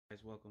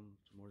Guys, welcome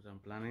to More Than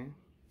Planning.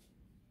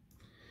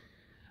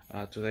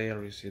 Today I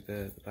received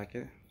the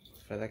packet,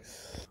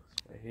 FedEx,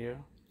 right here.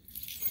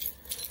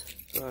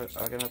 So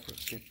I'm gonna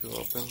proceed to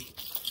open.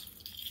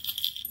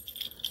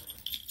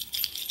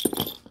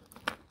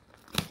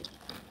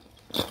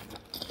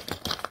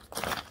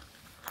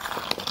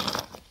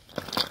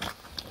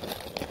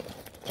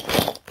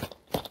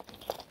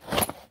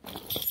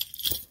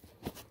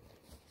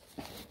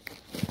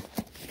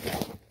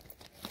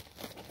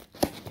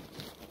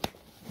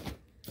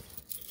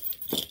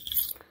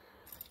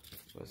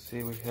 Let's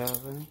see, we have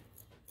some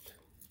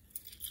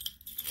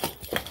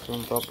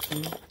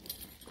unboxing,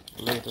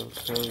 later I'll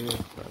show you that.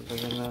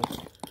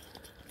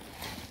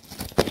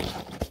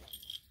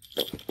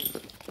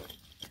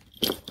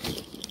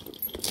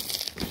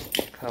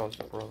 How's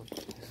the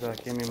product? It's a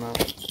Gaming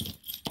Mouse.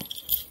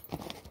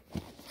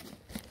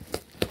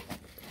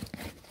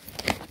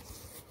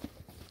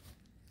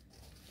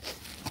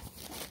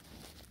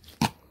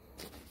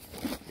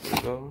 Here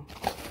we go.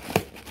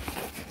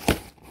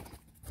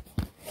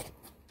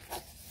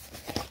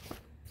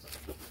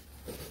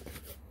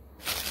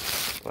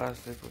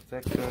 Plastic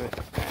protector,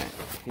 and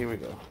here we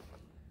go.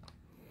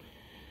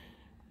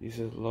 This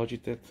is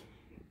Logitech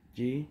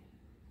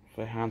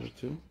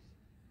G502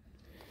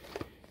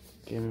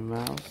 gaming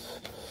mouse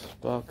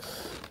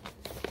box.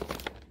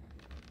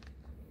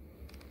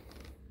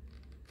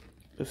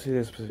 Let's see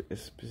the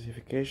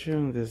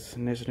specification. This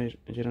next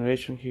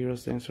generation Hero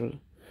sensor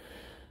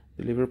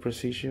deliver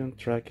precision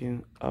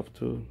tracking up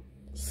to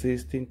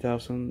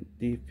 16,000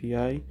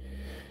 dpi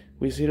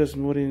with zero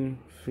smoothing,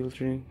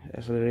 filtering,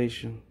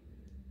 acceleration.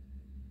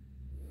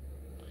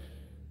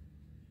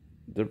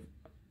 The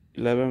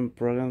 11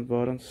 program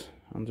buttons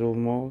and dual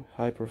mode,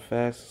 hyper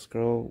fast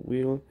scroll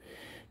wheel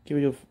give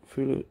you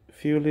fully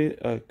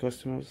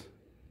customers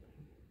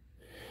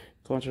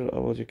control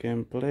of what you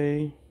can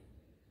play.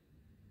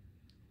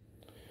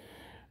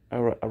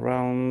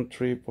 Around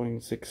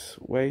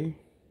 3.6 weight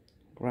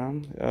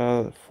gram,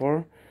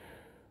 4%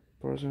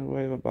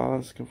 weight of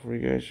balance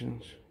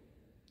configurations.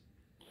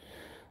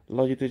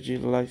 Logitech G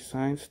Light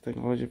Science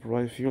technology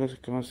provides fuel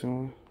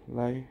consumer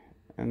light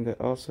and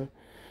also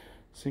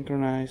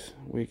synchronize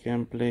we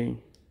can play.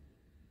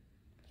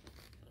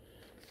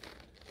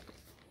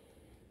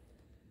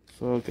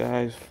 So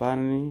guys,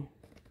 finally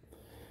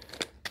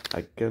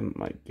I get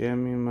my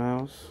gaming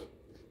mouse.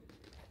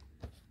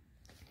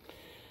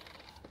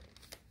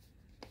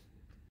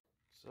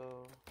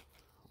 So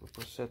we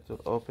proceed to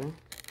open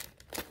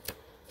to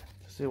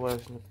see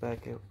what is in the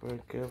packet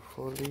very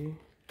carefully.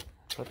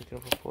 Try to be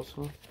careful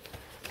possible.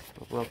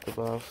 I'll block the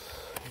box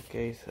in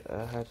case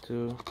I had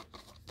to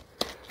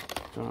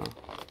turn on.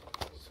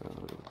 So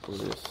we'll put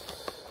this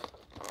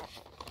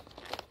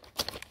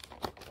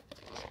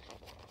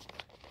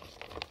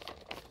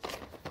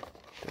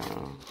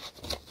down.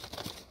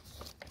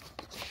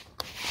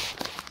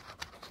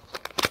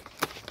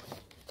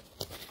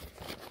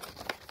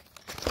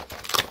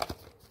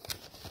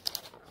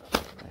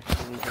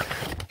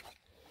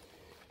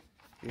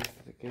 This is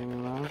the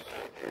gaming mouse.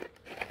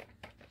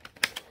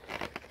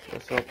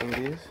 Let's open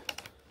this.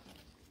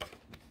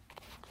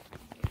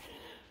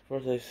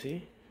 First I see,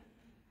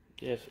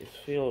 yes, it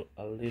feels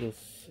a little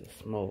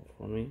small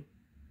for me.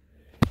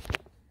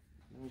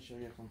 Let me show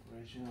you a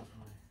comparison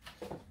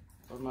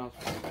of my mouse.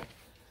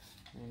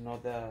 You know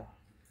that.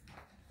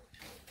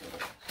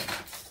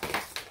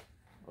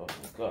 Oh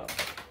my god.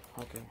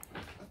 Okay.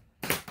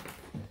 I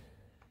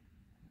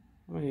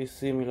mean, it's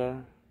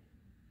similar.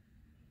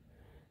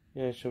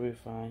 Yeah, it should be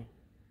fine.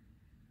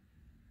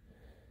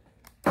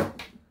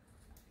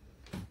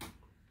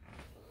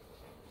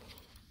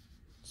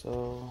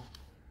 So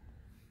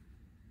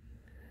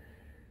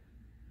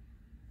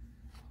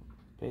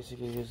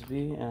basically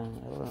USB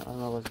and I don't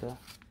know what's that.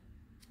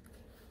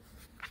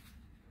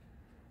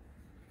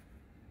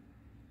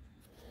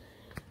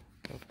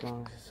 What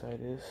comes inside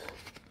this?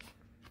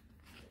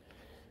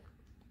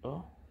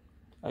 Oh,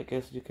 I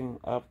guess you can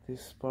add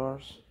these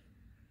parts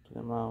to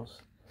the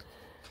mouse.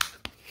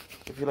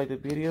 If you like the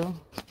video,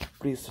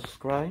 please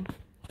subscribe.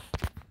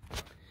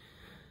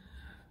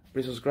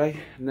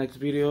 Next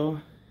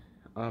video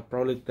I'll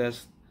probably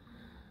test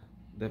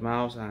the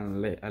mouse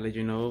and I'll let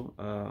you know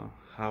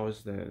how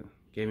is the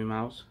gaming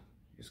mouse.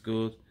 It's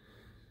good,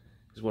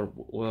 it's work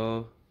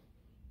well,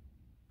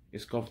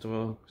 it's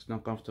comfortable, it's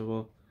not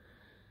comfortable.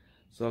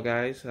 So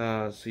guys,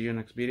 see you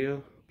next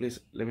video.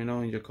 Please let me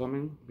know in your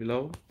comment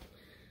below.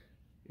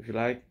 If you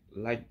like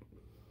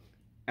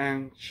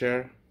and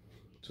share,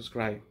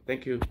 subscribe.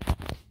 Thank you.